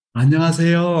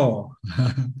안녕하세요.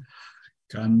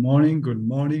 good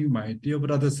morning, my dear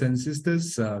brothers and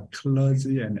sisters,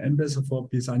 clergy and ambassador for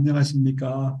peace.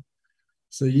 안녕하십니까?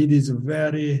 So it is a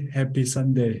very happy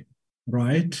Sunday,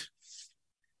 right?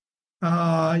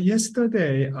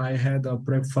 Yesterday, I had a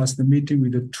breakfast meeting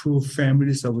with the two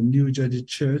families of New Jersey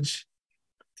Church.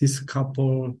 This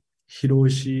couple,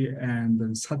 Hiroshi and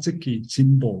Satsuki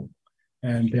Jinbo,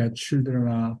 and their children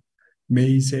are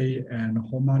Meisei and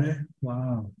Homare.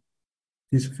 Wow.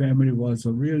 This family was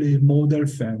a really model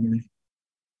family.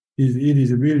 It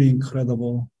is really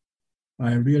incredible.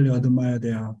 I really admire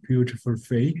their beautiful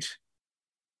faith.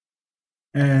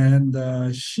 And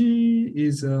she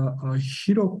is a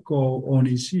Hiroko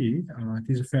Onishi.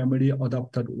 This family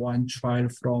adopted one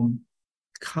child from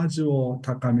Kazuo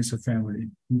Takami's family.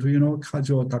 Do you know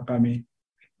Kazuo Takami,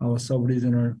 our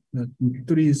sub-regional,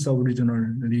 three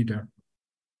sub-regional leader?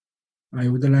 I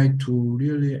would like to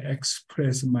really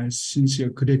express my sincere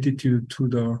gratitude to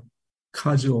the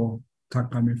Kazuo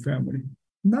Takami family.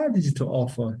 Not easy to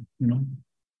offer,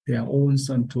 their own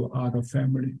son to other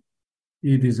family.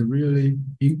 It is really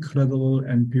incredible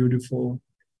and beautiful.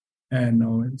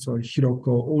 And so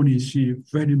Hiroko Onishi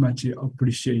very much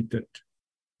appreciated.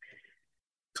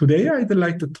 Today, I'd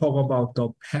like to talk about the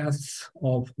path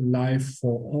of life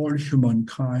for all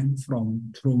humankind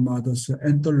from True Mother's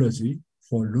Anthology,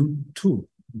 Volume 2.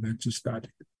 Let's start.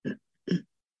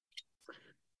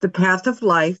 The path of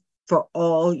life for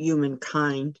all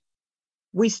humankind.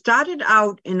 We started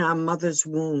out in our mother's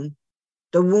womb.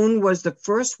 The womb was the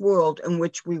first world in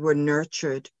which we were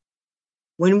nurtured.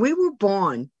 When we were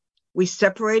born, we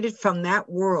separated from that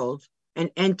world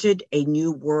and entered a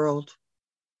new world.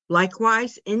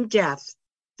 Likewise, in death,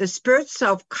 the spirit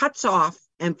self cuts off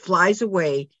and flies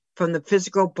away from the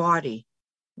physical body,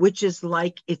 which is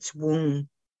like its womb.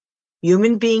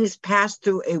 Human beings pass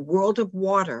through a world of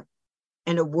water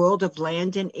and a world of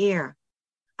land and air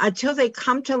until they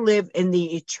come to live in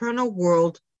the eternal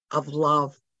world of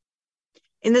love.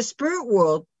 In the spirit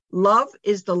world, love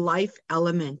is the life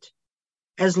element.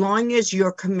 As long as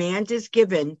your command is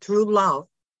given through love,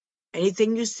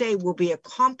 anything you say will be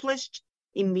accomplished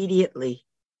immediately,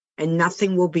 and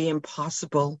nothing will be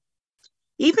impossible.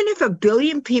 Even if 1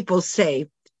 billion people say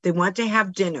they want to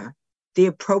have dinner, the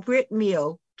appropriate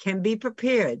meal can be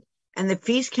prepared, and the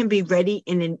feast can be ready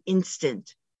in an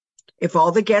instant. If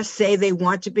all the guests say they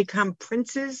want to become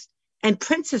princes and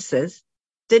princesses,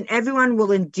 then everyone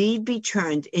will indeed be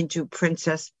turned into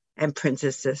princess and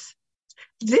princesses.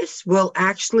 This will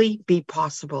actually be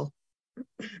possible.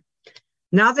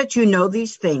 Now that you know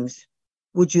these things,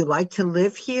 would you like to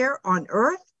live here on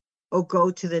earth or go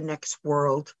to the next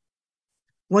world?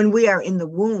 When we are in the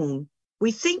womb,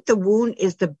 we think the womb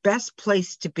is the best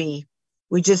place to be.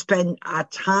 We just spend our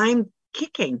time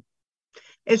kicking.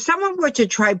 If someone were to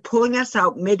try pulling us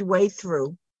out midway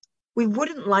through, we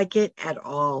wouldn't like it at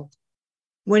all.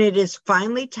 When it is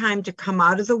finally time to come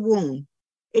out of the womb,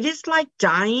 it is like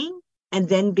dying and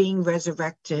then being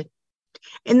resurrected.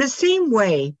 In the same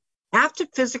way, after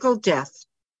physical death,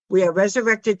 we are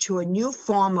resurrected to a new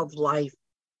form of life.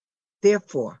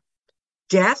 Therefore,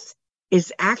 death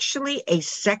is actually a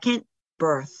second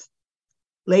birth.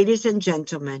 Ladies and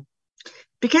gentlemen,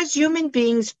 because human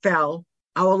beings fell,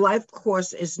 our life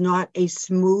course is not a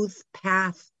smooth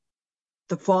path.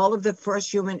 The fall of the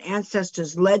first human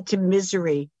ancestors led to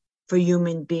misery for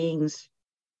human beings.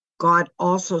 God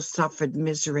also suffered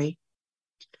misery.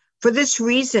 For this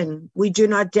reason, we do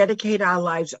not dedicate our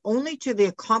lives only to the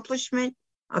accomplishment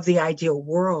of the ideal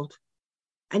world.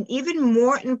 An even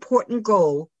more important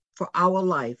goal for our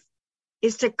life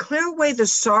is to clear away the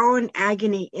sorrow and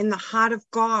agony in the heart of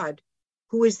God,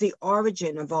 who is the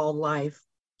origin of all life.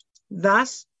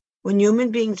 Thus, when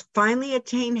human beings finally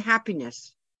attain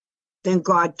happiness, then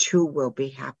God too will be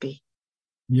happy.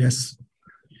 Yes.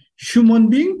 Human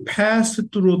being pass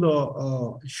through a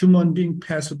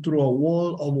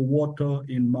wall of water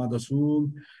in mother's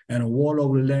womb and a wall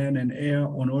of land and air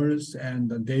on earth,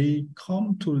 and they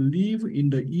come to live in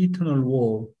the eternal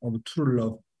world of true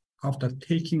love after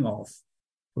taking off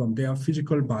from their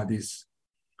physical bodies.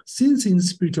 Since in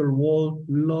spiritual world,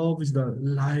 love is the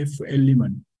life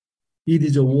element, it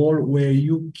is a world where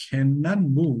you cannot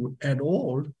move at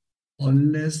all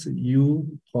unless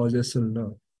you possess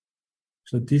love.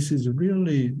 So this is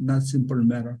really not simple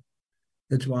matter.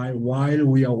 That's why while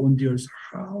we are on the earth,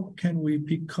 how can we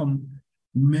become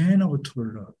men of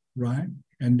true love, right?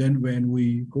 And then when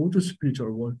we go to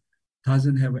spiritual world,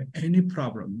 doesn't have any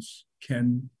problems.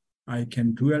 I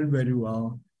can dwell very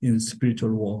well in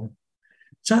spiritual world.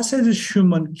 Just as a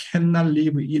human cannot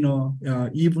live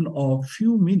even a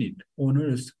few minutes on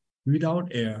earth without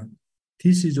air.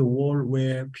 This is a world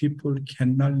where people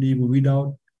cannot live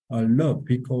without love,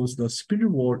 because the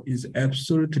spirit world is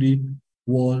absolutely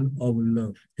world of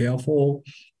love. Therefore,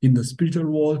 in the spiritual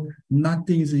world,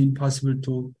 nothing is impossible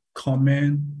to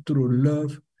command through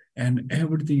love, and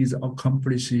everything is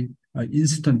accomplished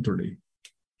instantly.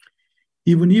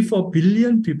 Even if a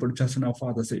billion people, just now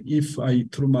Father said,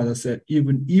 through Mother said,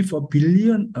 even if a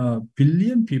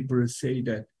billion people say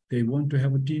that they want to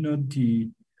have a dinner, the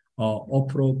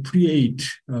appropriate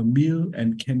meal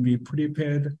and can be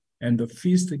prepared, and the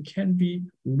feast can be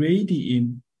ready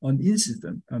in an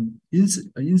instant.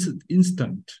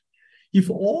 If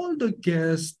all the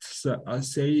guests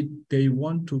say they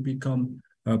want to become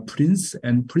prince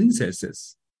and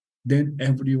princesses, then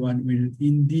everyone will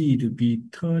indeed be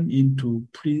turned into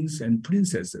prince and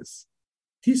princesses.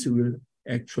 This will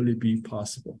actually be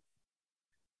possible.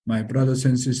 My brothers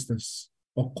and sisters,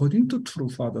 according to true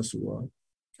Father's word,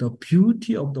 the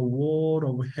beauty of the world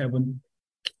of heaven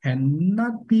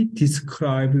cannot be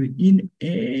described in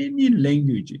any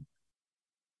language.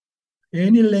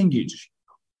 Any language.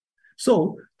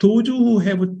 So those who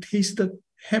have tasted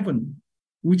heaven,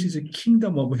 which is a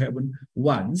kingdom of heaven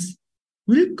once,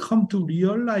 will come to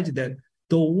realize that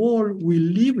the world we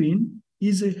live in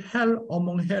is a hell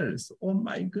among hells. Oh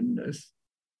my goodness.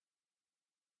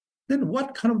 Then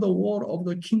what kind of the world of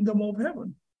the kingdom of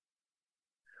heaven?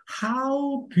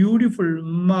 How beautiful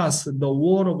must the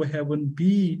world of heaven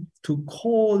be to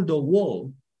call the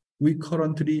world we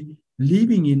currently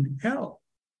living in hell?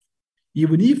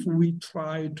 Even if we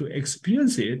try to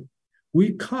experience it,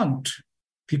 we can't,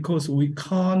 because we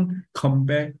can't come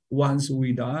back once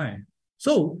we die.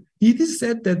 So it is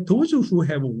said that those who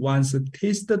have once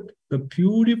tasted the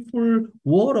beautiful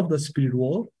world of the spirit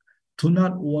world do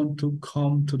not want to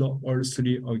come to the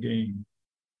earthly again,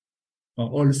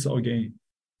 or earth again.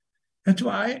 That's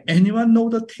why anyone know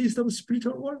the taste of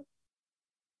spiritual world?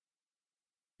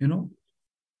 You know,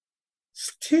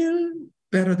 still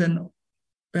better than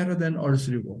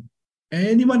earthly world.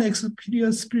 Anyone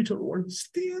experience spiritual world?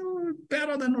 Still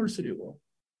better than earthly world.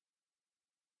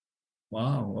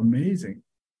 Wow, amazing.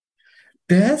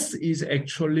 Death is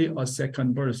actually a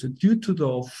second verse. Due to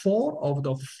the fall of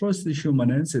the first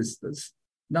human ancestors,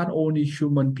 not only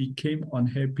human became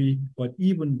unhappy, but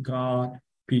even God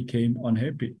became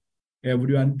unhappy.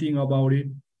 Everyone think about it.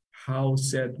 How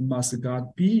sad must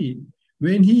God be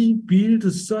when he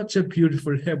built such a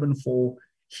beautiful heaven for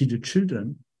his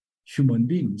children, human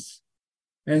beings,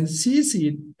 and sees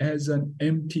it as an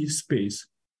empty space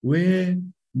where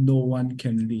no one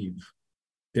can live.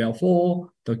 Therefore,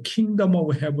 the kingdom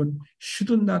of heaven should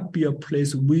not be a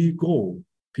place we go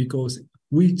because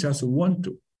we just want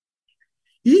to.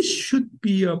 It should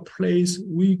be a place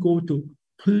we go to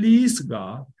please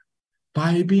God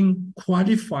by being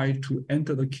qualified to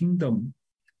enter the kingdom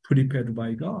prepared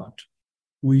by God.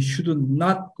 We should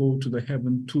not go to the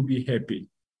heaven to be happy.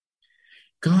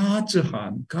 God's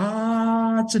hand,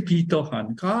 God's bitter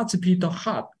hand, God's bitter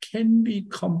heart can be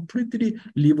completely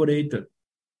liberated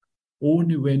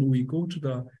only when we go to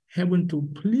the heaven to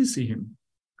please him.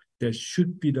 That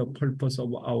should be the purpose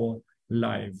of our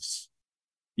lives.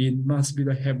 It must be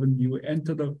the heaven you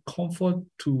enter the comfort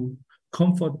to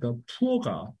comfort the poor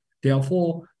God.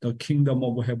 Therefore, the kingdom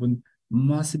of heaven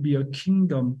must be a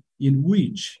kingdom in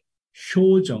which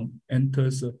Hyojung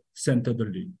enters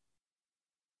centeredly.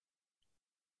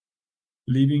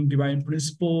 Living divine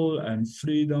principle and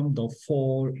freedom, the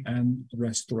fall and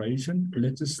restoration.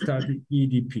 Let's study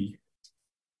EDP.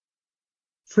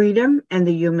 Freedom and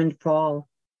the human fall.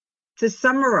 To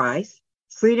summarize,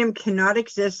 freedom cannot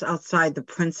exist outside the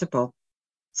principle.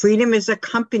 Freedom is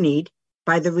accompanied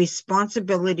by the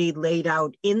responsibility laid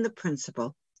out in the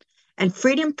principle, and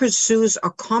freedom pursues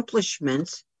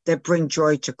accomplishments that bring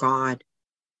joy to God.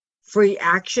 Free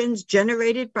actions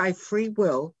generated by free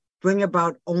will bring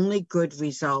about only good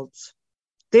results.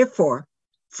 Therefore,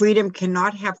 freedom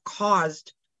cannot have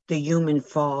caused the human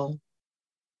fall.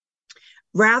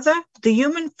 Rather, the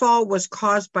human fall was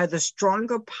caused by the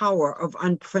stronger power of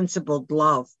unprincipled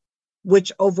love,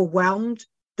 which overwhelmed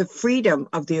the freedom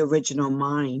of the original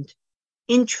mind.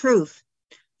 In truth,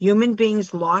 human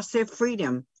beings lost their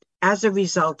freedom as a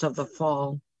result of the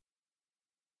fall.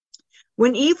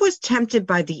 When Eve was tempted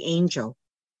by the angel,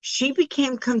 she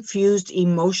became confused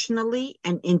emotionally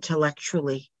and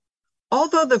intellectually.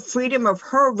 Although the freedom of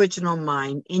her original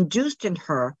mind induced in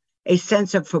her a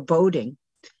sense of foreboding,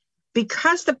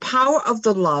 because the power of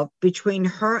the love between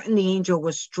her and the angel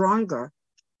was stronger,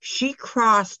 she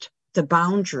crossed the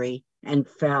boundary and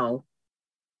fell.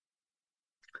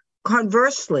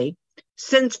 Conversely,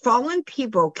 Since fallen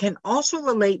people can also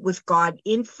relate with God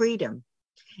in freedom,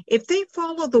 if they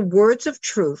follow the words of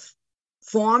truth,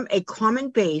 form a common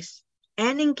base,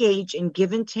 and engage in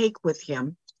give and take with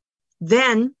Him,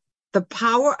 then the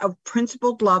power of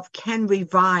principled love can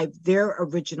revive their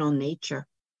original nature.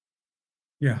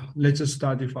 Yeah, let's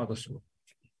study further.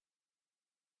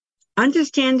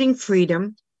 Understanding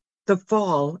freedom, the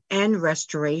fall, and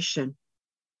restoration.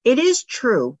 It is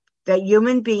true that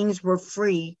human beings were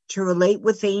free to relate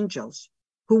with angels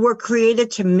who were created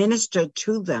to minister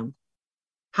to them.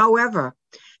 However,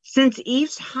 since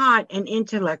Eve's heart and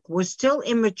intellect were still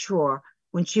immature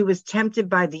when she was tempted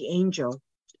by the angel,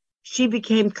 she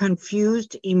became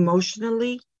confused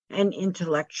emotionally and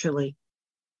intellectually.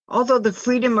 Although the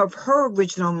freedom of her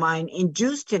original mind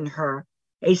induced in her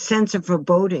a sense of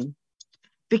foreboding,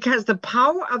 because the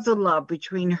power of the love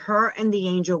between her and the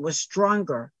angel was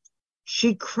stronger,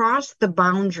 she crossed the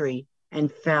boundary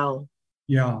and fell.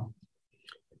 Yeah.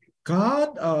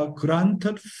 God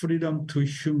granted freedom to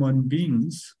human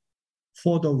beings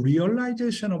for the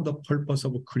realization of the purpose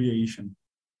of creation.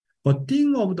 But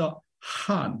think of the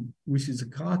heart, which is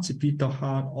God's bitter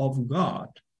heart of God,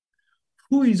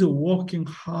 who is working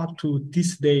hard to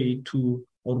this day to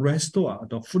restore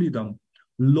the freedom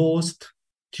lost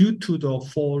due to the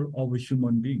fall of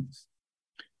human beings.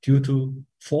 Due to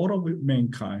fall of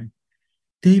mankind,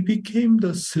 they became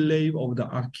the slave of the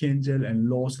archangel and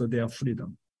lost their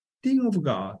freedom. Think of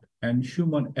God and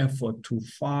human effort to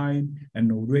find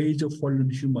and raise fallen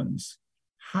humans.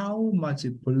 How much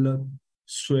blood,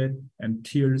 sweat, and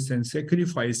tears and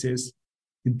sacrifices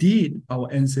did our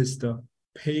ancestors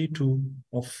pay to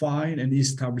find and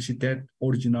establish that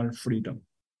original freedom?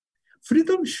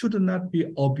 Freedom should not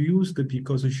be abused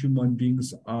because human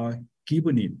beings are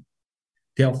given it.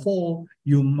 Therefore,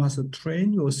 you must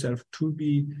train yourself to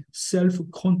be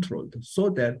self-controlled so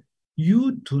that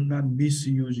you do not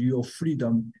misuse your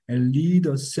freedom and lead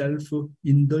a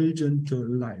self-indulgent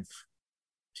life.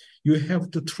 You have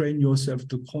to train yourself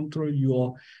to control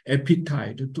your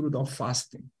appetite through the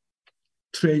fasting.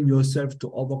 Train yourself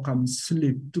to overcome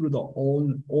sleep through the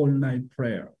all-night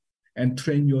prayer. And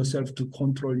train yourself to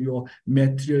control your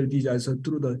material desires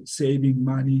through the saving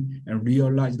money and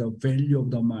realize the value of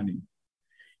the money.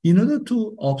 In order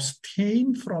to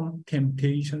abstain from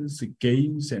temptations,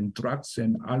 games, and drugs,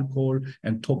 and alcohol,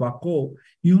 and tobacco,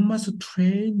 you must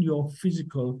train your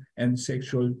physical and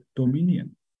sexual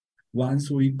dominion. Once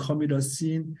we commit a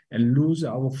sin and lose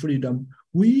our freedom,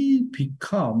 we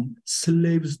become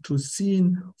slaves to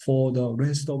sin for the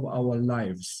rest of our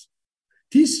lives.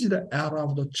 This is the era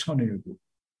of the 천일국.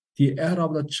 The era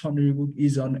of the 천일국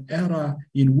is an era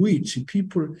in which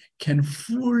people can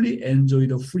fully enjoy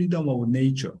the freedom of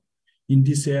nature. In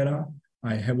this era,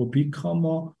 I have become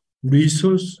a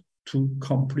resource to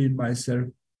complete myself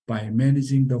by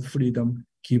managing the freedom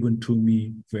given to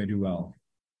me very well.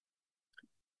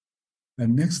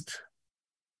 And next.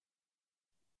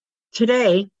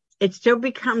 Today, it still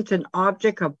becomes an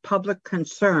object of public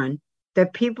concern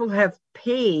that people have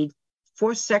paid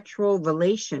for sexual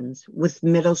relations with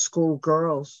middle school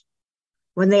girls.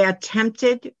 When they are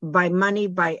tempted by money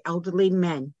by elderly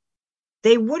men,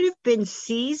 they would have been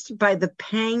seized by the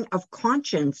pang of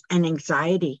conscience and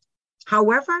anxiety.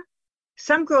 However,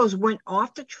 some girls went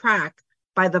off the track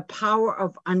by the power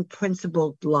of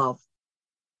unprincipled love.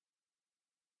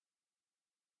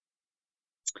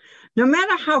 No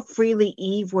matter how freely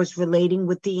Eve was relating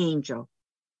with the angel,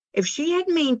 if she had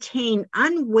maintained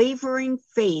unwavering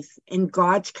faith in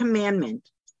God's commandment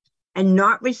and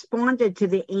not responded to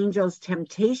the angel's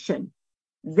temptation,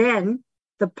 then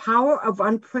the power of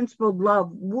unprincipled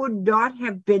love would not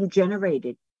have been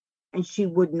generated, and she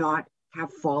would not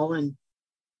have fallen.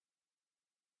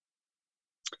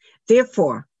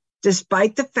 Therefore,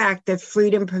 despite the fact that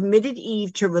freedom permitted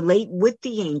Eve to relate with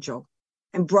the angel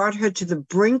and brought her to the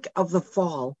brink of the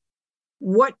fall,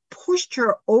 what pushed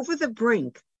her over the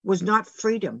brink was not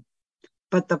freedom,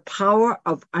 but the power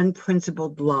of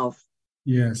unprincipled love.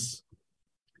 Yes.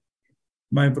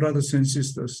 My brothers and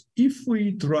sisters, if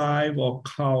we drive a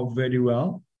car very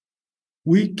well,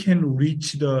 we can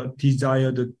reach the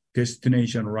desired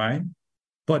destination, right?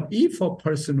 But if a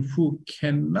person who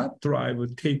cannot drive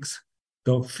takes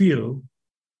the wheel,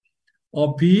 a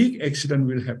big accident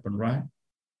will happen, right?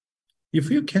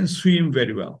 If you can swim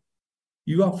very well,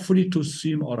 you are free to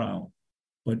swim around.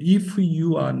 But if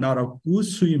you are not a good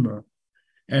swimmer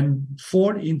and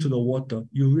fall into the water,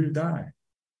 you will die.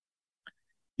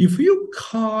 If you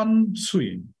can't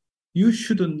swim, you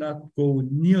should not go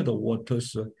near the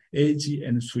water's edge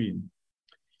and swim.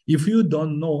 If you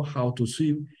don't know how to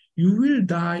swim, you will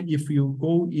die if you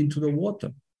go into the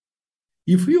water.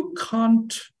 If you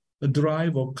can't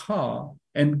drive a car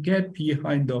and get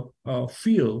behind the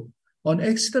wheel, an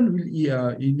accident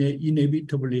will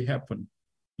inevitably happen.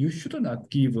 You should not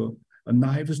give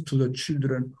knives to the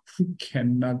children who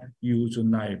cannot use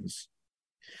knives.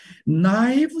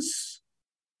 Knives,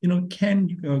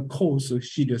 can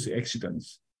cause serious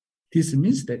accidents. This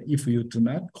means that if you do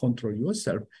not control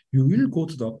yourself, you will go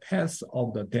to the path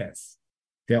of the death.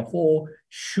 Therefore,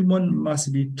 humans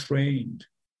must be trained.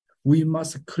 We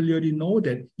must clearly know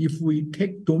that if we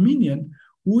take dominion,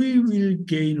 we will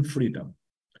gain freedom.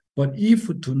 But if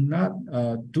we do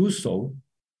not do so,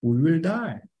 we will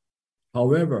die.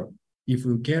 However, if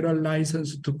you get a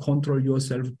license to control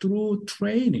yourself through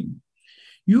training,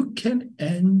 you can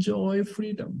enjoy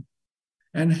freedom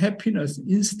and happiness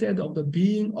instead of the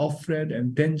being afraid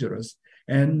and dangerous.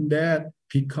 And that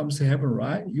becomes heaven,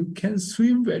 right? You can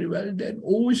swim very well. That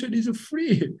ocean is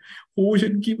free.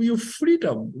 Ocean give you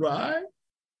freedom, right?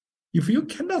 If you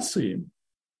cannot swim,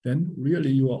 then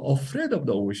really you are afraid of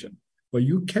the ocean. But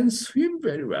you can swim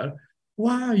very well.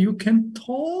 Wow, you can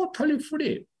totally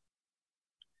free.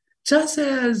 Just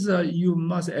as you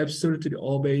must absolutely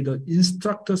obey the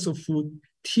instructors who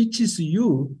teaches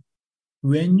you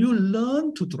when you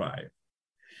learn to drive.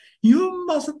 You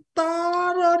must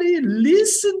thoroughly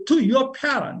listen to your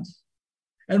parents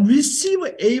and receive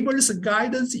Abel's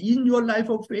guidance in your life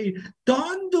of faith.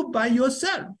 Don't do by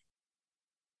yourself.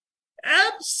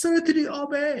 Absolutely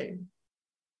obey.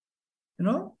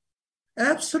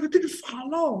 Absolutely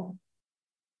follow.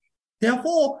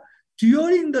 Therefore,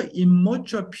 during the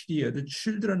immature period,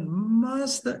 children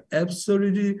must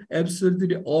absolutely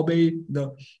obey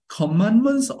the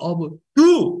commandments of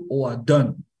do or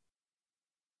done.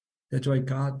 That's why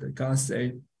God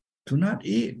said, do not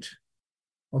eat.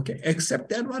 Okay, except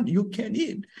that one, you can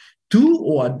eat. Do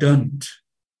or don't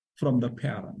from the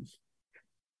parents.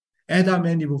 Adam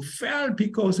and Eve fell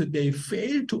because they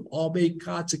failed to obey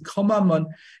God's commandment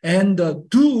and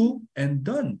do and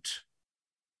don't.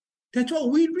 That's why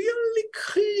we really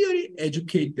clearly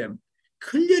educate them,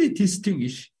 clearly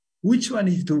distinguish which one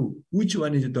is do, which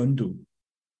one is don't do.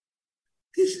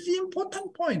 This is the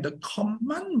important point, the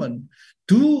commandment,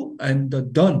 do and the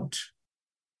don't.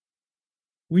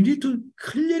 We need to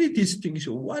clearly distinguish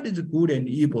what is good and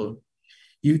evil.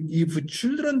 If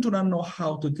children do not know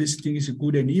how to distinguish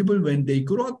good and evil, when they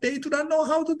grow up, they do not know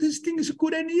how to distinguish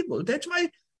good and evil. That's why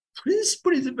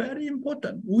principle is very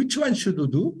important. Which one should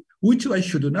do, which one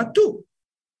should not do,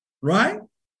 right?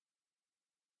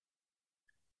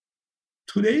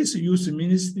 Today's youth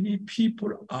ministry,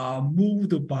 people are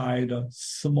moved by the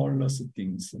smallest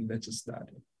things. Let's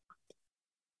start.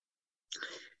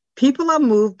 People are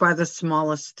moved by the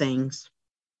smallest things.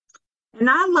 In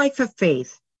our life of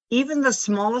faith, even the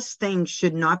smallest things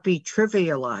should not be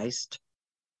trivialized.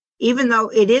 Even though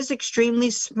it is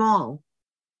extremely small,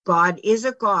 God is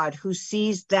a God who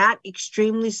sees that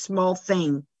extremely small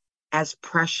thing as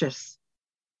precious.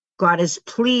 God is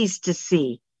pleased to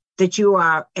see that you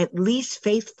are at least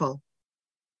faithful.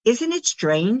 Isn't it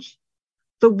strange?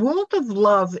 The world of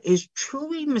love is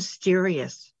truly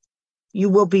mysterious. You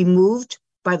will be moved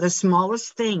by the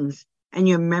smallest things, and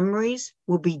your memories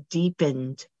will be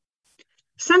deepened.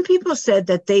 Some people said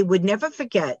that they would never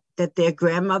forget that their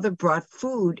grandmother brought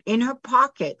food in her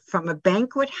pocket from a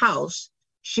banquet house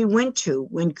she went to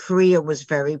when Korea was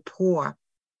very poor.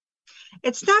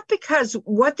 It's not because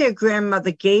what their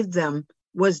grandmother gave them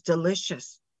was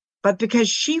delicious, but because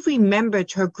she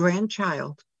remembered her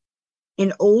grandchild.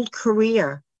 In old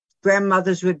Korea,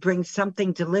 grandmothers would bring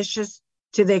something delicious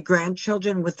to their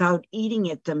grandchildren without eating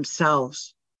it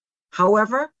themselves.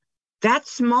 However, that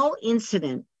small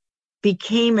incident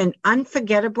became an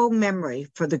unforgettable memory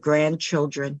for the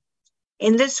grandchildren.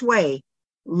 In this way,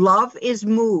 love is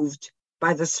moved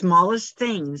by the smallest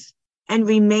things and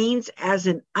remains as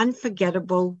an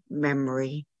unforgettable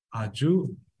memory.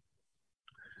 아주.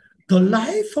 The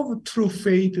life of true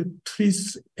faith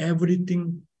treats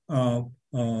everything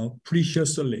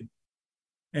preciously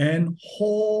and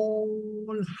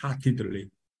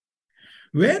wholeheartedly,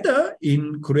 whether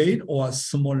in great or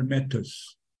small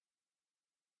matters.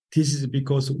 This is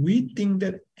because we think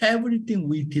that everything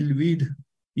we deal with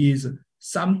is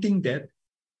something that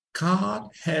God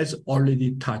has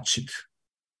already touched.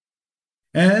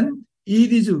 And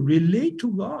it is related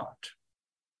to God.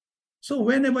 So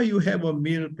whenever you have a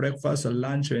meal, breakfast,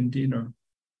 lunch, and dinner,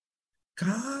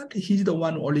 God, He's the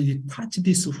one who already touched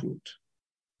this food.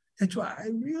 That's why I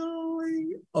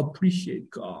really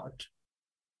appreciate God.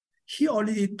 He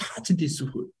already touched this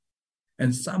food.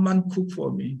 And someone cooked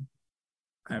for me.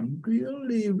 I'm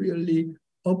really, really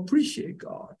appreciate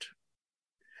God.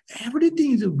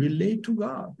 Everything is related to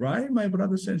God, right, my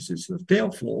brothers and sisters?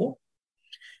 Therefore,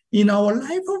 in our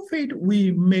life of faith,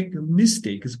 we make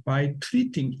mistakes by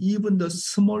treating even the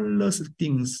smallest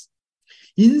things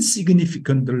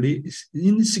insignificantly.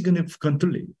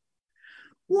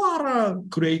 What a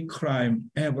great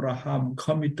crime Abraham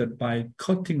committed by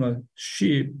cutting a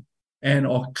sheep and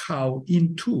a cow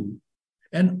in two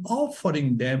and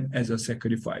offering them as a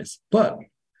sacrifice, but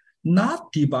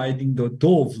not dividing the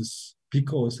doves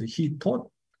because he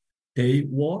thought they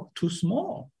were too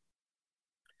small.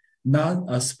 Not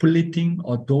a splitting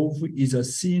a dove is a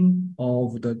sin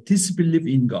of the disbelief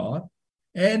in God,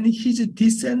 and his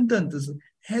descendants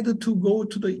had to go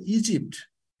to the Egypt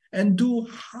and do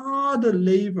hard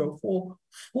labor for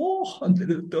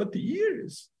 430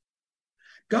 years.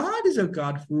 God is a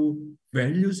God who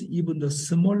values even the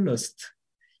smallest,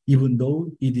 even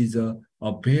though it is a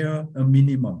bare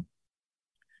minimum.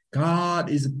 God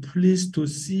is pleased to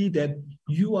see that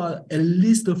you are at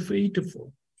least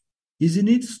faithful. Isn't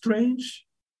it strange?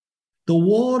 The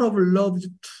word of love is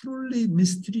truly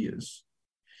mysterious.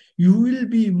 You will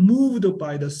be moved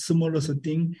by the smallest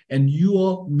thing and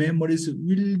your memories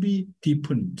will be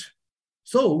deepened.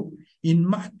 So in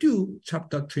Matthew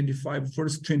chapter 25,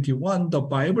 verse 21, the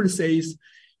Bible says,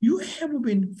 you have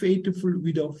been faithful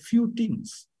with a few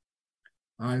things.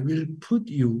 I will put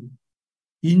you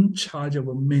in charge of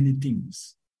many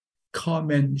things.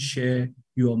 Come and share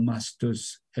your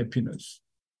master's happiness.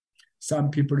 Some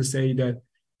people say that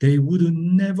they would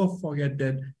never forget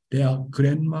that their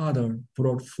grandmother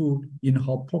brought food in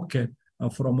her pocket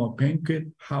from a banquet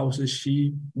house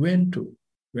she went to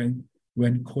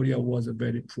when Korea was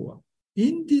very poor.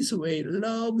 In this way,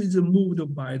 love is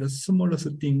moved by the smallest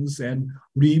things and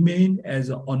remain as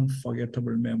an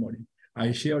unforgettable memory.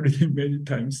 I shared it many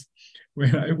times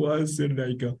when I was in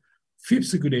like a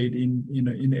fifth grade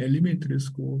in elementary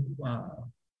school.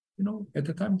 At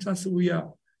the time, just we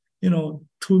are 2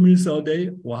 meals a day.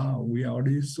 Wow, we are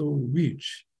already so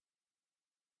rich.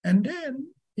 And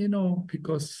then,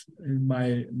 because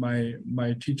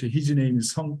my teacher, his name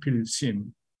is Songpil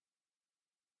Sim.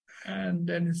 And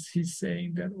then he's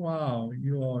saying that, wow,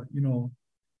 your,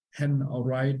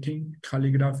 handwriting,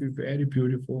 calligraphy, very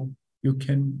beautiful. You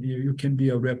can be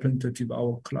a representative of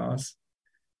our class.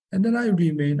 And then I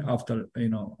remained after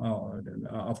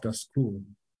school.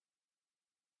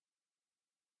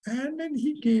 And then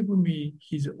he gave me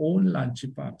his own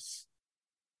lunchbox.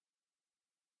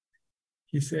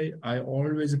 He said, I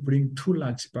always bring 2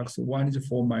 lunchboxes. One is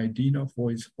for my dinner,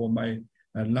 one is for my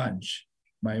lunch.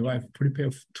 My wife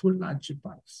prepared 2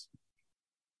 lunchboxes.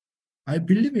 I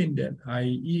believe in that. I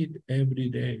eat every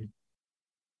day.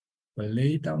 But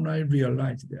later on, I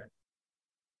realized that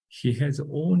he has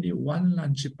only 1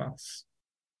 lunchbox.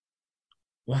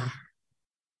 Wow.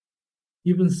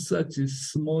 Even such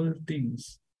small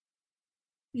things.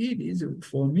 It is,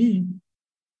 for me,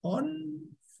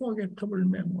 unforgettable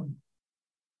memory.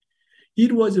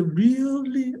 It was a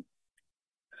really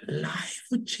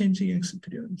life-changing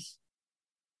experience.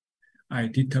 I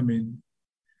determined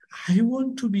I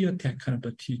want to be that kind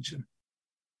of a teacher.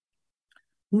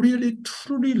 Really,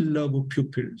 truly love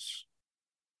pupils.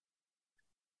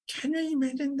 Can you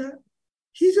imagine that?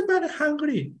 He's very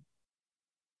hungry.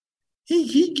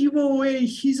 He gave away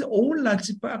his own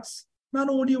lunchbox, not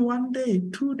only 1 day,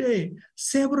 2 days,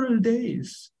 several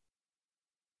days.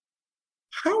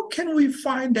 How can we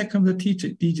find that kind of teacher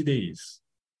these days?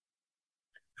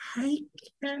 I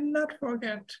cannot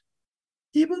forget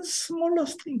even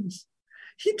smallest things.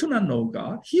 He do not know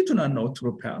God. He do not know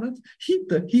true parents.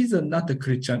 He's not a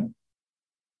Christian.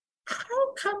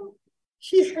 How come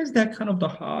he has that kind of the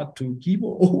heart to give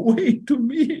away to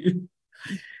me?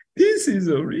 This is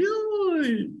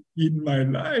really in my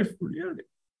life, really.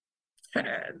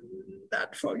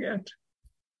 Cannot forget.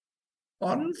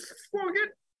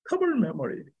 Unforgettable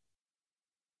memory.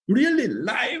 Really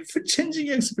life-changing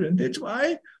experience. That's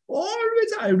why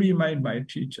always I remind my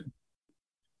teacher,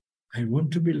 I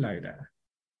want to be like that.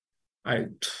 I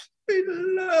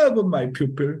truly love my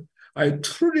pupil. I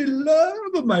truly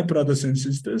love my brothers and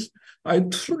sisters. I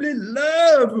truly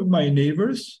love my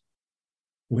neighbors.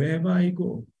 Wherever I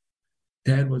go,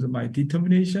 that was my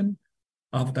determination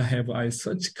after have I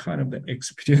such kind of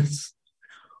experience.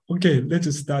 Okay,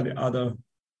 let's study other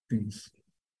things.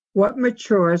 What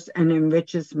matures and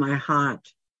enriches my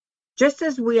heart? Just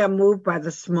as we are moved by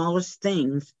the smallest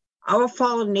things, our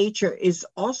fallen nature is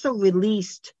also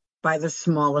released by the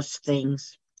smallest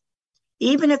things.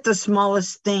 Even if the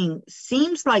smallest thing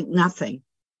seems like nothing,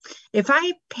 if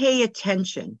I pay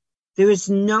attention, there is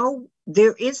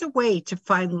a way to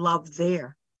find love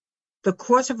there. the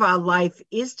course of our life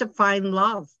is to find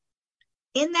love.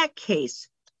 In that case,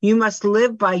 you must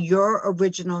live by your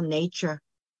original nature.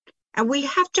 And we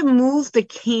have to move the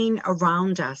cane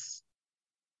around us.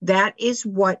 That is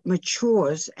what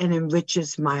matures and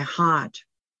enriches my heart.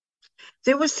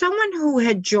 There was someone who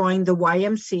had joined the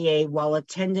YMCA while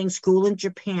attending school in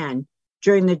Japan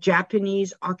during the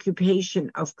Japanese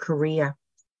occupation of Korea.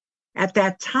 At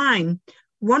that time,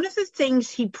 one of the things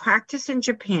he practiced in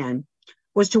Japan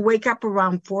was to wake up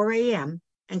around 4 a.m.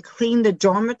 and clean the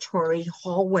dormitory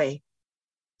hallway.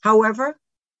 However,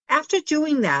 after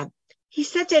doing that, he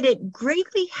said that it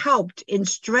greatly helped in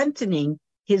strengthening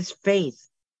his faith.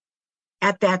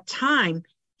 At that time,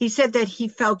 he said that he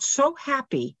felt so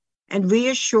happy and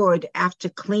reassured after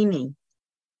cleaning.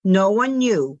 No one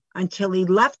knew until he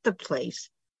left the place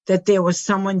that there was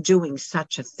someone doing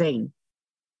such a thing.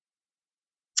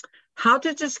 How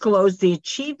to disclose the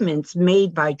achievements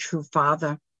made by True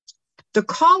Father. The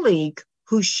colleague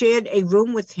who shared a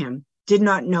room with him did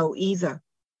not know either.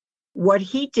 What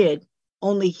he did,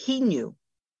 only he knew.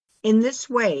 In this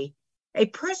way, a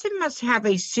person must have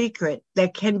a secret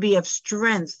that can be of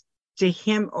strength to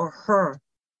him or her.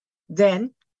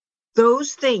 Then,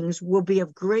 those things will be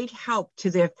of great help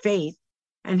to their faith,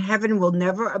 and heaven will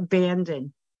never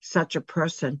abandon such a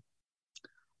person.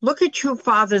 Look at True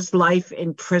Father's life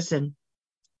in prison.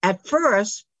 At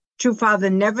first, True Father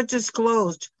never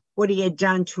disclosed what he had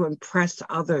done to impress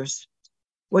others.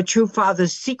 What True Father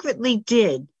secretly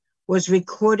did was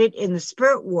recorded in the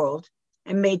spirit world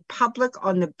and made public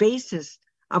on the basis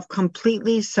of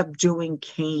completely subduing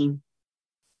Cain.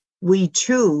 We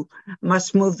too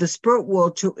must move the spirit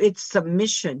world to its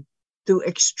submission through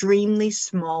extremely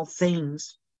small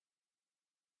things.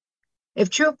 If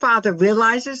True Father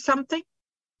realizes something,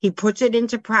 he puts it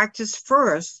into practice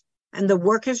first, and the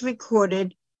work is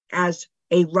recorded as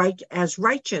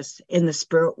righteous in the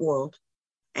spirit world.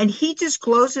 And he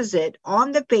discloses it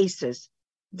on the basis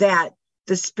that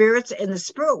the spirits in the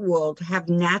spirit world have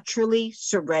naturally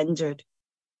surrendered.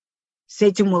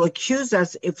 Satan will accuse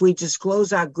us if we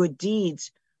disclose our good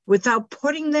deeds without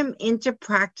putting them into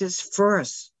practice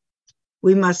first.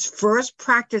 We must first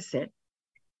practice it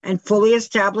and fully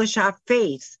establish our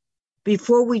faith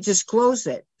before we disclose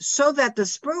it, so that the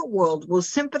spirit world will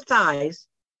sympathize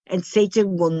and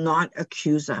Satan will not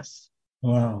accuse us.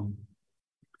 Wow.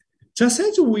 Just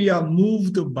as we are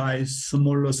moved by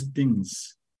smallest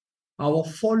things, our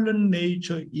fallen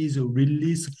nature is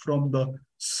released from the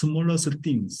smallest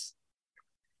things.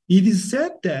 It is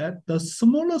said that the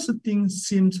smallest thing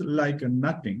seems like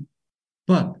nothing,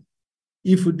 but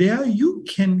if there you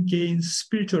can gain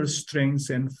spiritual strength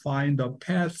and find a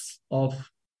path of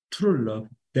true love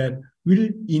that will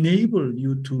enable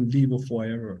you to live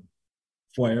forever.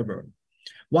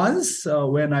 Once,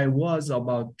 when I was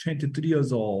about 23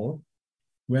 years old,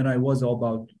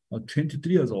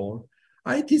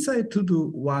 I decided to do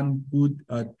one good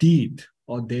deed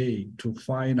a day to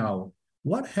find out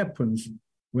what happens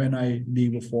when I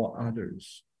live for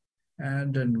others.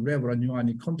 And then Reverend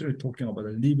Yohani continued talking about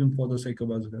living for the sake of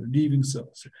others, living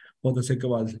for the sake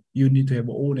of others. You need to have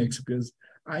own experience.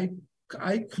 I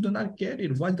could not get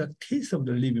it. What the taste of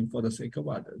the living for the sake of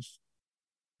others?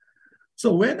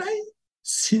 So when I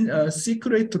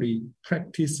secretly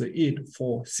practiced it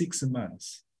for 6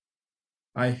 months,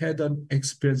 I had an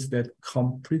experience that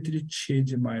completely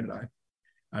changed my life.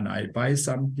 And I buy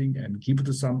something and give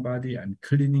to somebody and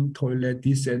cleaning toilet,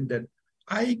 this and that.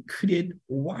 I create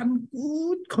one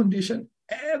good condition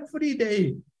every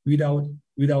day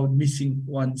without missing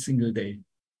one single day.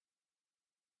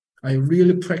 I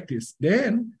really practiced.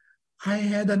 Then I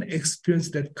had an experience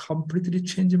that completely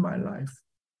changed my life.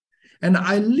 And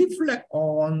I reflect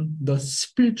on the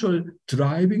spiritual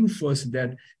driving force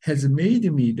that has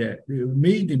made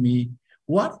me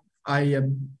what I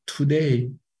am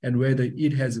today, and whether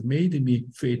it has made me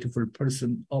a faithful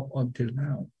person up until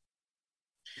now.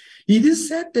 It is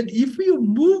said that if you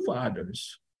move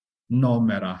others, no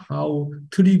matter how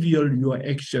trivial your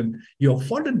action, your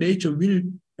fallen nature will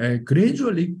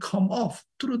gradually come off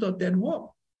through that work.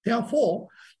 Therefore,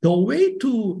 the way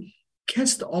to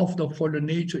cast off the fallen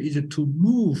nature is to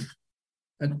move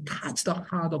and touch the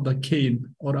heart of the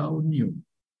Cain around you.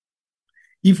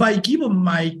 If I give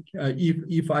my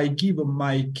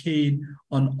Cain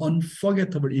an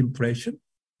unforgettable impression,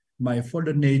 my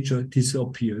fallen nature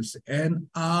disappears, and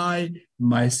I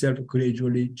myself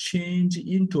gradually change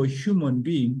into a human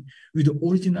being with the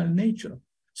original nature.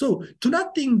 So do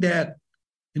not think that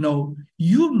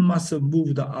you must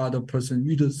move the other person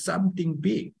with something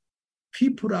big.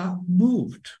 People are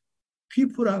moved.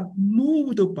 People are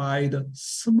moved by the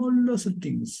smallest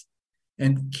things.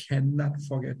 and cannot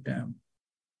forget them.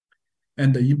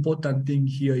 And the important thing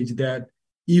here is that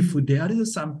if there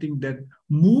is something that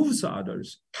moves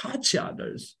others, touch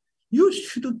others, you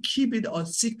should keep it a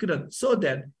secret so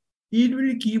that it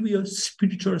will give you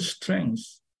spiritual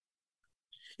strength.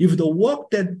 If the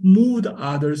work that moved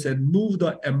others and moved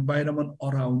the environment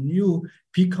around you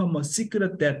become a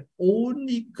secret that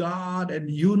only God and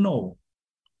you know,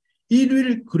 it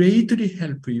will greatly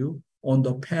help you on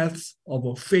the path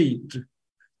of faith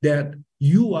that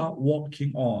you are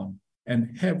walking on,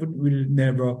 and heaven will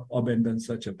never abandon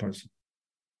such a person.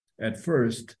 At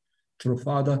first, true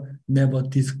Father never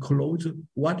disclosed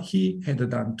what he had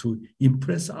done to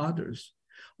impress others.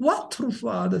 What true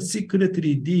Father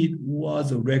secretly did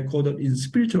was recorded in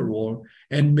spiritual world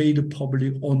and made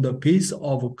public on the basis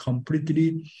of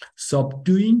completely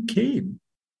subduing Cain.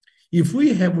 If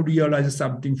we have realized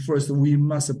something first, we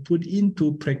must put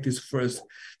into practice first,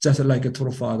 just like a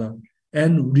true Father.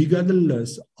 And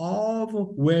regardless of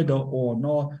whether or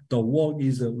not the work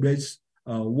is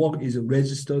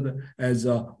registered as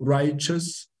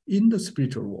righteous in the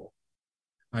spiritual world,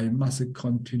 I must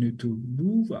continue to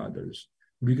move others,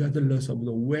 regardless of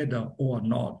the whether or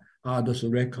not others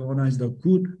recognize the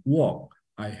good work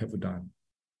I have done.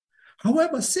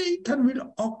 However, Satan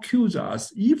will accuse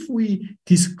us if we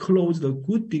disclose the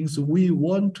good things we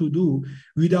want to do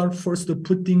without first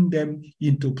putting them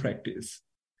into practice.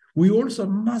 We also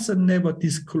must never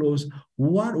disclose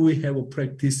what we have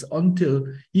practiced until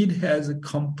it has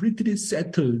completely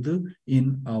settled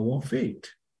in our faith.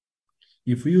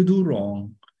 If you do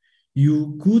wrong, your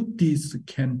good deeds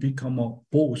can become a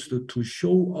boast to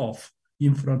show off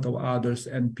in front of others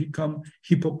and become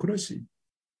hypocrisy.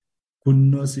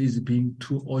 Goodness is being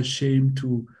too ashamed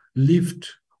to lift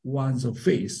one's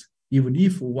face, even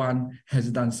if one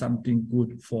has done something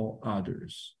good for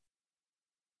others.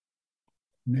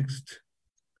 Next.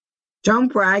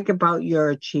 Don't brag about your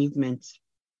achievements.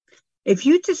 If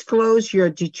you disclose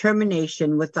your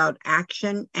determination without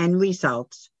action and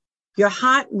results, your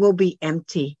heart will be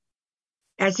empty.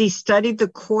 As he studied the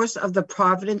course of the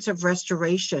providence of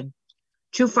restoration,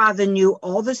 True Father knew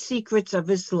all the secrets of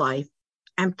his life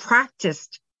and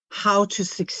practiced how to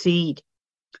succeed.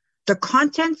 The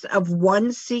contents of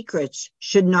one's secrets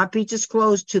should not be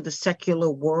disclosed to the secular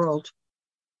world.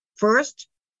 First,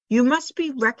 you must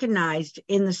be recognized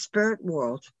in the spirit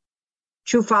world.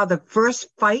 True Father first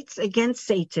fights against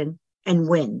Satan and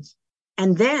wins,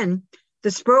 and then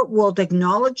the spirit world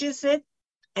acknowledges it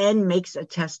and makes a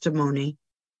testimony.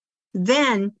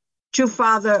 Then True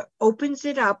Father opens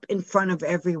it up in front of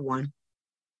everyone.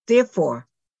 Therefore,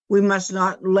 we must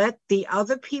not let the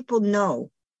other people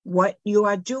know what you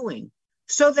are doing,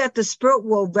 so that the spirit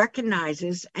world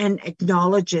recognizes and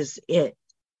acknowledges it.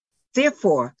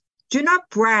 Therefore, do not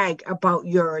brag about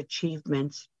your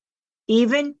achievements.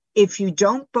 Even if you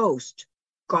don't boast,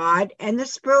 God and the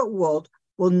spirit world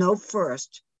will know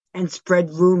first and spread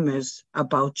rumors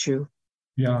about you.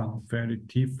 Yeah, very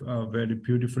deep, very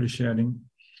beautiful sharing.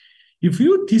 If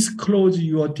you disclose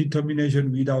your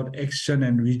determination without action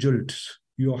and results,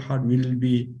 your heart will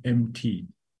be empty.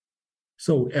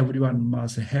 So everyone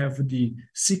must have the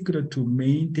secret to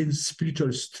maintain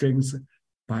spiritual strength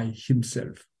by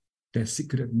himself. That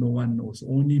secret no one knows,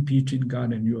 only between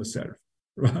God and yourself,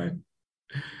 right?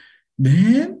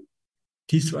 Then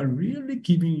this one really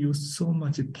giving you so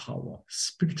much power,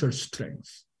 spiritual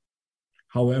strength.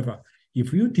 However,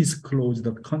 if you disclose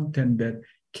the content that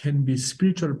can be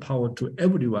spiritual power to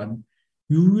everyone,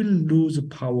 you will lose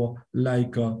power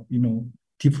like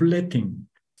deflating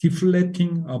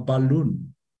a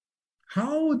balloon.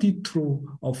 How did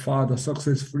true Father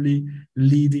successfully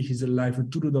lead his life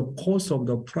through the course of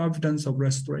the providence of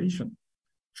restoration?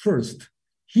 First,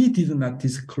 he did not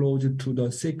disclose to the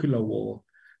secular world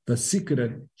the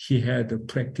secret he had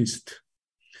practiced.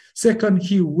 Second,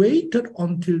 he waited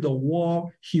until the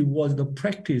work he was the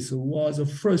practice was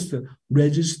first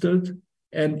registered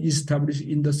and established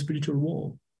in the spiritual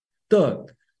world.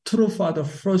 Third, true Father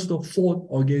first fought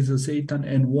against Satan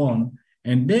and won,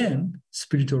 and then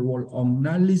spiritual world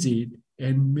acknowledged it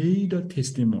and made a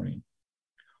testimony.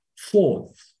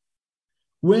 Fourth,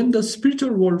 when the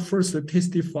spiritual world first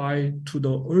testified to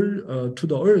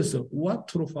the earth what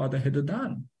true Father had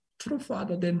done, true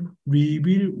Father then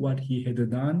revealed what he had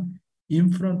done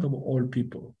in front of all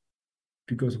people,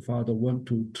 because Father want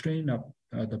to train up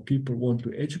the people, want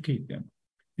to educate them.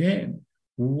 Then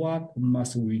what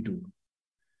must we do?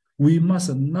 We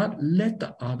must not let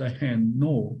the other hand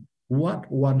know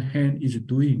what one hand is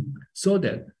doing, so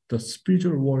that the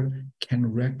spiritual world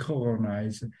can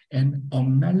recognize and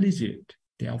acknowledge it.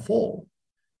 Therefore,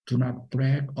 do not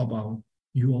brag about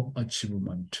your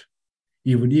achievement.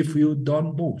 Even if you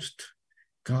don't boast,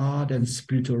 God and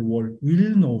spiritual world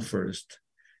will know first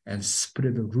and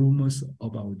spread the rumors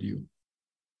about you.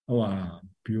 Wow,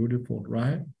 beautiful,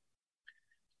 right?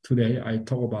 Today I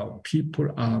talk about people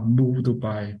are moved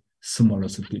by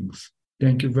smallest things.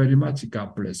 Thank you very much.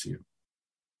 God bless you.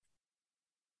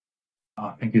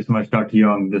 Thank you so much, Dr.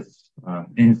 Young. This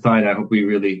insight, I hope we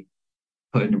really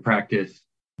put into practice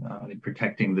in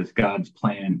protecting this God's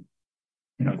plan,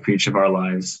 for each of our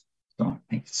lives. So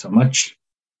thank you so much.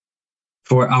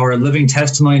 For our living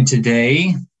testimony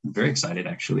today, I'm very excited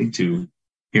actually to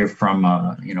hear from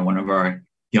one of our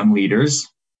young leaders.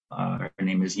 Her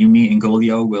name is Yumi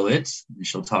Ngolio Willett, and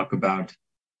she'll talk about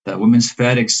the Women's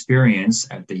Fed experience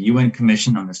at the UN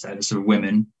Commission on the Status of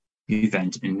Women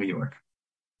event in New York.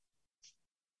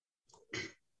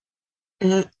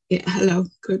 Hello.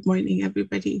 Good morning,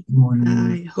 everybody. Good morning.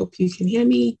 I hope you can hear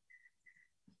me.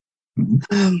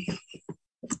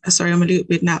 Sorry, I'm a little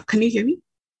bit now. Can you hear me?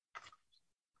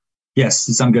 Yes,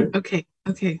 you sound good. Okay.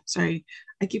 Sorry.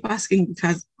 I keep asking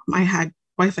because I had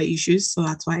Wi-Fi issues, so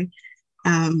that's why.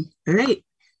 All right.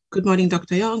 Good morning,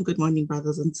 Dr. Young. Good morning,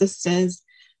 brothers and sisters.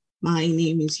 My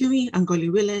name is Yumi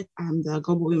Ngolio Willett. I'm the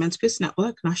Global Women's Peace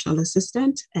Network National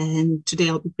Assistant, and today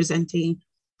I'll be presenting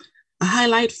a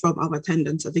highlight from our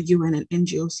attendance at the UN and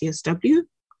NGO CSW,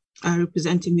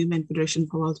 representing Women Federation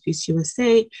for World Peace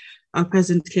USA. Our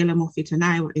President Kayla Moffitt and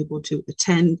I were able to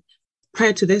attend.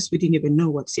 Prior to this, we didn't even know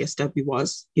what CSW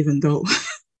was, even though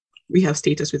we have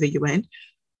status with the UN.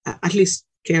 At least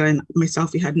Kayla and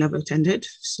myself, we had never attended.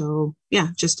 So yeah,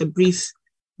 just a brief,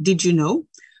 did you know?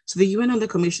 So the UN on the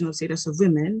Commission of Status of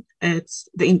Women, it's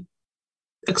the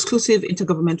exclusive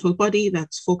intergovernmental body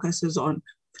that focuses on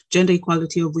gender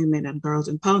equality of women and girls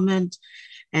empowerment,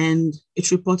 and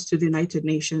it reports to the United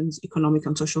Nations Economic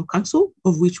and Social Council,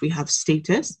 of which we have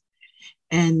status.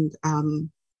 And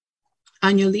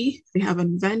annually, they have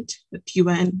an event at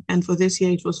UN, and for this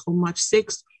year, it was from March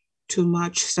 6th to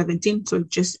March 17th, so it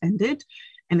just ended,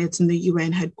 and it's in the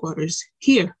UN headquarters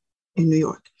here in New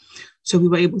York. So we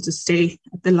were able to stay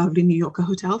at the lovely New Yorker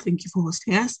Hotel. Thank you for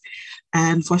hosting us.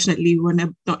 And fortunately, we were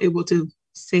not able to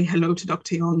say hello to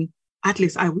Dr. Young. At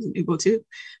least I wasn't able to.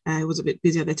 I was a bit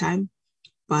busy at the time.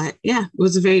 But yeah, it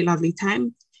was a very lovely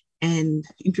time. And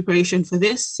in preparation for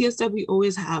this, CSW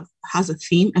always has a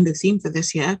theme. And the theme for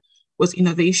this year was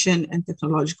innovation and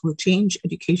technological change,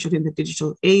 education in the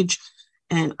digital age.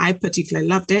 And I particularly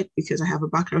loved it because I have a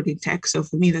background in tech. So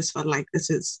for me, this felt like this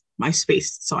is my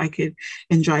space, so I could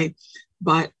enjoy.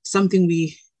 But something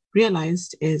we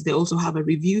realized is they also have a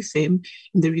review theme.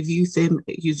 And the review theme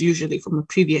is usually from a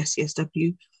previous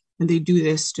CSW. And they do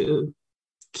this to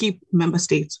keep member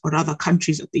states or other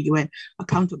countries of the UN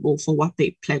accountable for what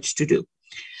they pledged to do.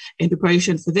 In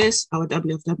preparation for this, our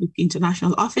WFWP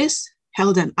International Office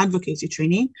held an advocacy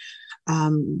training.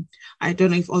 I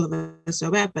don't know if all of us are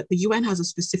aware, but the UN has a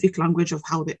specific language of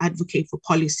how they advocate for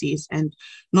policies, and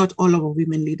not all of our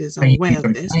women leaders are aware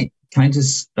of this. Can I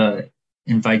just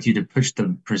invite you to push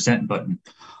the present button?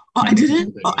 Oh, I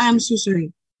didn't? Oh, I'm so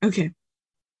sorry. Okay.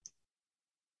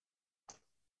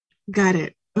 Got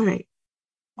it. All right.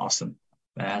 Awesome.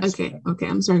 Okay.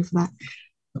 I'm sorry for that.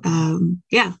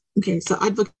 Yeah. Okay. So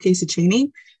advocacy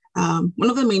training. One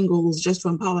of the main goals is just to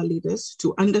empower leaders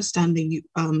to understand the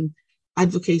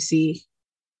advocacy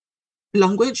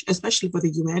language, especially for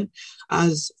the UN.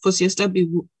 As for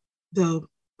CSW, the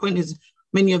point is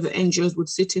many of the NGOs would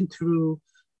sit in through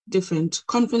different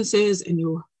conferences, and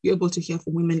you're able to hear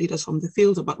from women leaders from the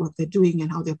field about what they're doing and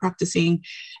how they're practicing.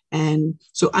 And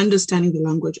so understanding the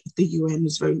language of the UN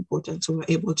is very important. So we're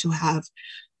able to have,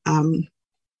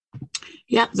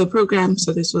 the program.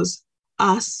 So this was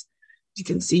us, you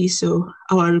can see. So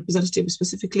our representative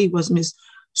specifically was Ms.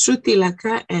 Shruti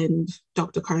Lakra and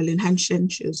Dr. Caroline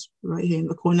Hanshin. She's right here in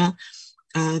the corner.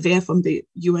 They're from the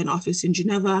UN office in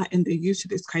Geneva, and they're used to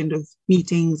this kind of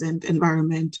meetings and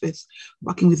environment with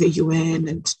working with the UN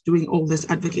and doing all this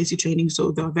advocacy training.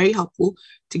 So they were very helpful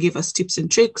to give us tips and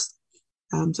tricks.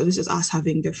 So this is us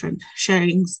having different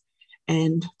sharings.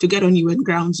 And to get on UN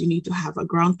grounds, you need to have a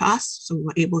ground pass. So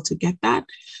we're able to get that.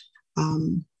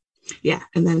 And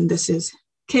then this is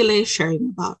Kele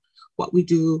sharing about what we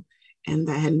do. And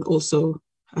then also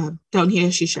down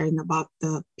here, she's sharing about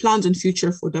the plans and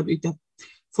future for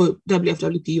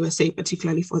WFWP USA,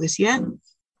 particularly for this year.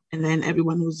 And then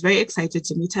everyone was very excited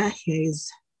to meet her. Here is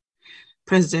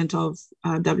president of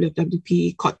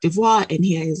WFWP Cote d'Ivoire, and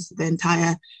here is the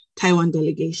entire Taiwan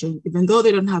delegation. Even though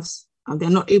they don't have, they're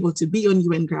not able to be on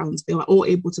UN grounds, they were all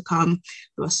able to come.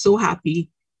 They were so happy.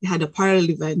 they had a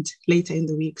parallel event later in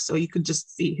the week. So you could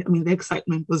just see, I mean, the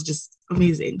excitement was just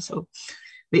amazing. So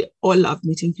they all loved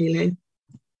meeting Kaylee.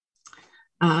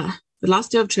 The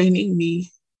last day of training,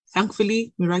 we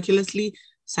thankfully, miraculously,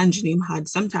 Sanjanim had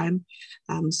some time.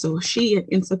 So she and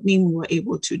Insapnim were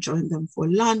able to join them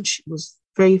for lunch. It was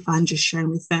very fun just sharing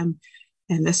with them.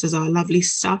 And this is our lovely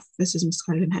staff. This is Miss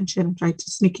Carolyn Henshin. I tried to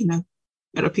sneak in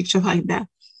a picture of her in there.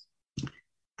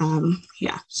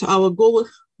 So our goal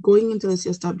going into the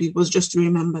CSW was just to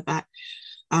remember that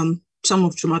some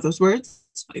of True Mother's words,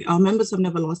 our members have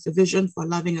never lost a vision for a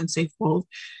loving and safe world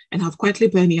and have quietly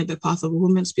pioneered the path of a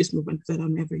women's peace movement with an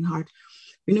unwavering heart.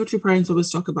 We know True Parents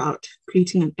always talk about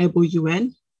creating an able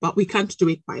UN, but we can't do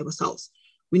it by ourselves.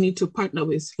 We need to partner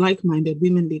with like-minded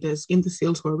women leaders in the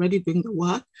field who are already doing the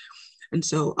work. And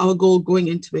so our goal going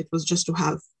into it was just to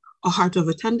have a heart of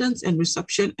attendance and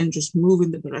reception and just move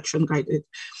in the direction guided.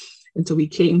 And so we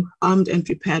came armed and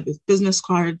prepared with business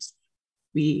cards.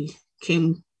 We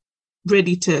came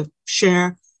ready to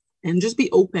share and just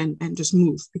be open and just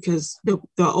move, because there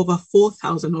are over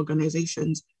 4,000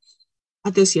 organizations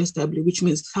at the CSW, which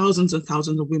means thousands and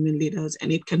thousands of women leaders,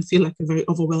 and it can feel like a very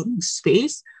overwhelming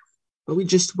space. But we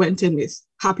just went in with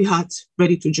happy hearts,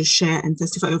 ready to just share and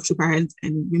testify of True Parents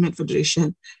and Women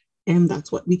Federation, and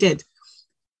that's what we did.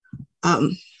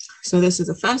 So this is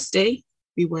the first day.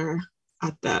 We were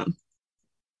at the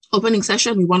opening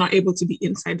session. We were not able to be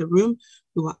inside the room.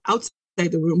 We were outside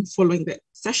the room following the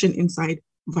session inside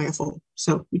via phone.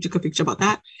 So we took a picture about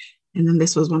that. And then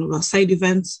this was one of our side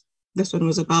events. This one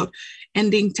was about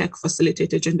ending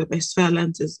tech-facilitated gender-based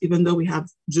violences. Even though we have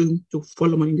Zoom to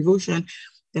follow morning devotion,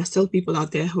 there are still people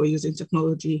out there who are using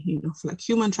technology, for like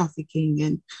human trafficking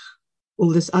and all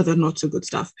this other not so good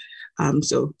stuff.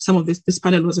 So some of this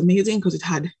panel was amazing because it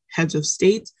had heads of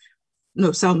state,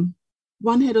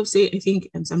 one head of state, I think,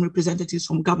 and some representatives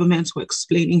from governments were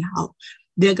explaining how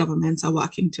their governments are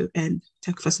working to end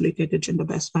tech-facilitated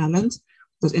gender-based violence.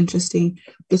 It was interesting.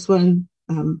 This one,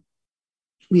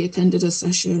 we attended a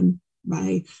session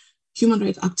by human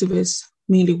rights activists,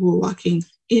 mainly who were working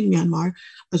in Myanmar.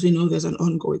 As we know, there's an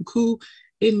ongoing coup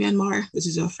in Myanmar. This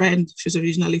is a friend. She's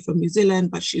originally from New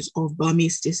Zealand, but she's of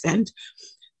Burmese descent.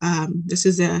 This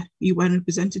is a UN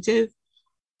representative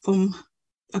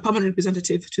a permanent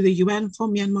representative to the UN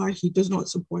from Myanmar. He does not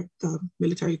support the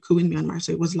military coup in Myanmar,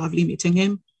 so it was lovely meeting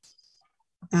him.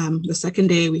 The second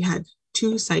day, we had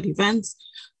 2 side events.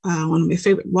 One of my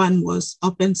favorite one was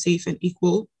Open, Safe, and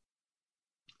Equal,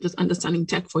 just understanding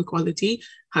tech for equality,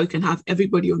 how you can have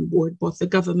everybody on board, both the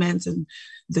governments and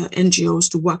the NGOs,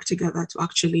 to work together to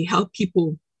actually help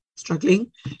people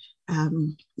struggling.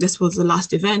 This was the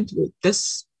last event.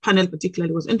 This panel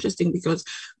particularly was interesting because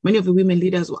many of the women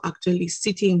leaders were actually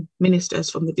sitting ministers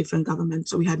from the different governments.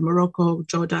 So we had Morocco,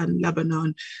 Jordan,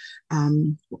 Lebanon,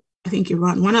 I think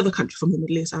Iran, one other country from the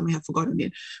Middle East, I may have forgotten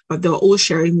it, but they were all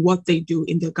sharing what they do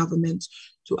in their government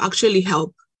to actually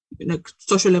help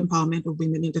social empowerment of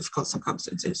women in difficult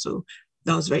circumstances. So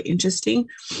that was very interesting.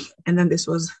 And then this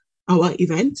was our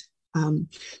event,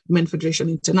 Women Federation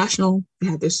International. We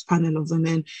had this panel of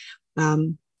women,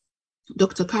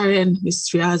 Dr. Karen, Ms.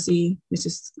 Triazi,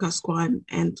 Mrs. Gascoigne,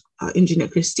 and Engineer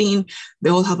Christine. They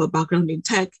all have a background in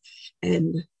tech,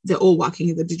 and they're all working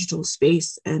in the digital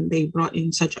space, and they brought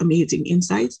in such amazing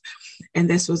insights. And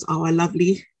this was our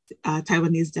lovely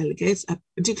Taiwanese delegates. I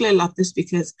particularly love this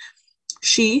because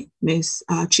she, Ms.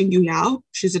 Ching-Yu Yao,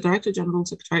 she's the Director General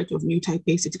Secretariat of New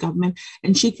Taipei City Government,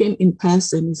 and she came in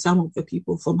person with some of the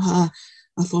people from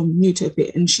New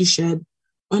Taipei, and she shared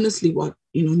honestly what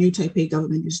New Taipei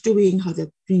government is doing, how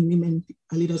they're bringing women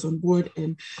leaders on board.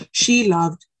 And she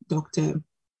loved Dr.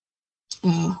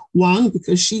 Wang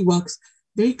because she works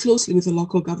very closely with the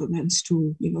local governments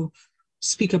to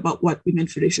speak about what Women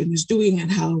Federation is doing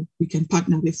and how we can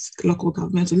partner with local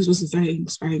governments. So this was a very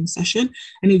inspiring session,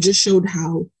 and it just showed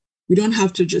how we don't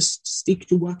have to just stick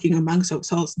to working amongst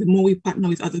ourselves. The more we partner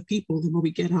with other people, the more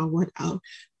we get our word out,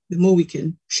 the more we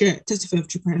can share, testify of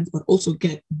True Parents, but also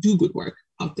do good work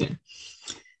out there.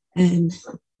 And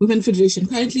Women Federation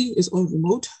currently is all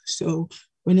remote. So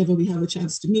whenever we have a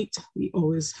chance to meet, we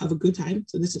always have a good time.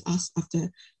 So this is us after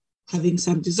having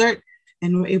some dessert,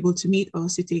 and we're able to meet our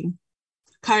sitting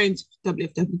current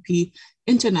WFWP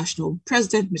International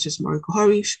President, Mrs. Mariko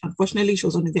Hori. Unfortunately, she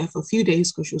was only there for a few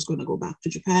days because she was going to go back to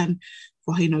Japan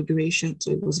for her inauguration.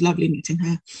 So it was lovely meeting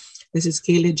her. This is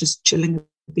Kaylee just chilling at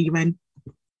the UN.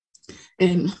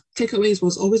 And takeaways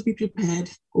was always be prepared,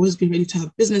 always be ready to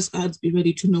have business cards, be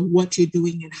ready to know what you're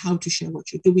doing and how to share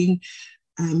what you're doing.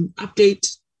 We're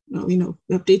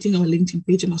updating our LinkedIn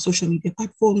page and our social media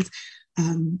platforms.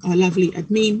 Our lovely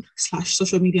admin /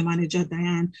 social media manager,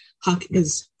 Diane Huck,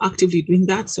 is actively doing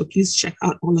that. So please check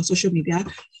out all our social media.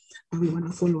 And we want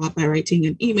to follow up by writing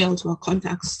an email to our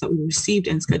contacts that we received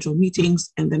and schedule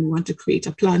meetings. And then we want to create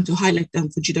a plan to highlight them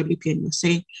for GWPN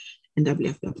USA and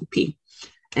WFWP.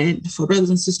 And for brothers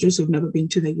and sisters who've never been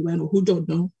to the UN or who don't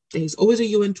know, there's always a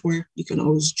UN tour. You can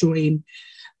always join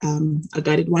a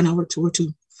guided 1 hour tour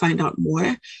to find out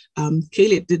more.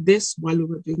 Kaylee did this while we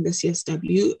were doing the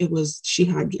CSW. She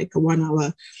had like a 1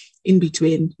 hour in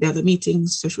between the other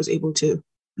meetings. So she was able to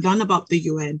learn about the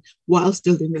UN while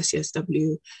still doing the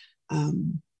CSW.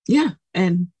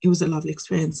 And it was a lovely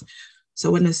experience.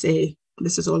 So when I say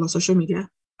this is all on social media,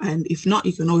 and if not,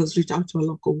 you can always reach out to our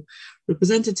local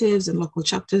representatives and local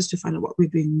chapters to find out what we're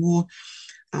doing more.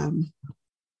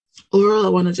 Overall, I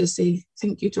want to just say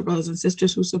thank you to brothers and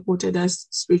sisters who supported us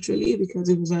spiritually, because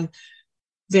it was a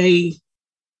very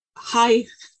high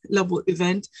level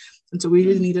event. And so we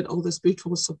really needed all the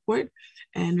spiritual support.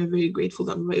 And we're very grateful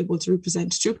that we were able to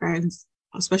represent true parents,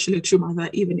 especially a true mother,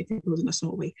 even if it was in a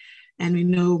small way. And we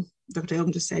know, Dr.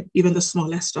 Young just said, even the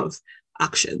smallest of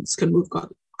actions can move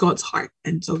God's heart.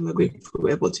 And so we're grateful we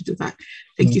were able to do that.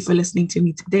 Thank you for listening to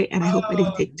me today. And I hope I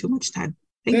didn't take too much time.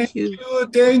 Thank you.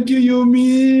 Thank you,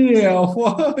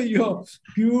 Yumi, for your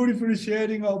beautiful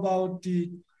sharing about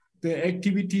the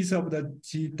activities of the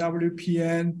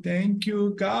GWPN. Thank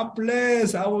you. God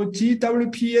bless our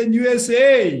GWPN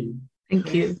USA.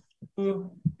 Thank you.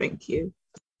 Thank you.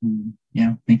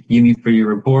 Yeah, thank you, Yumi, for your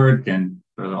report and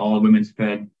for all the Women's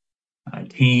Fed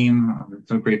team. I'm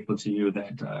so grateful to you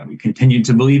that we continue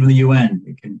to believe in the UN.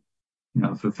 They can,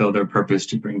 fulfill their purpose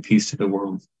to bring peace to the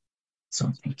world.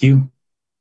 So thank you.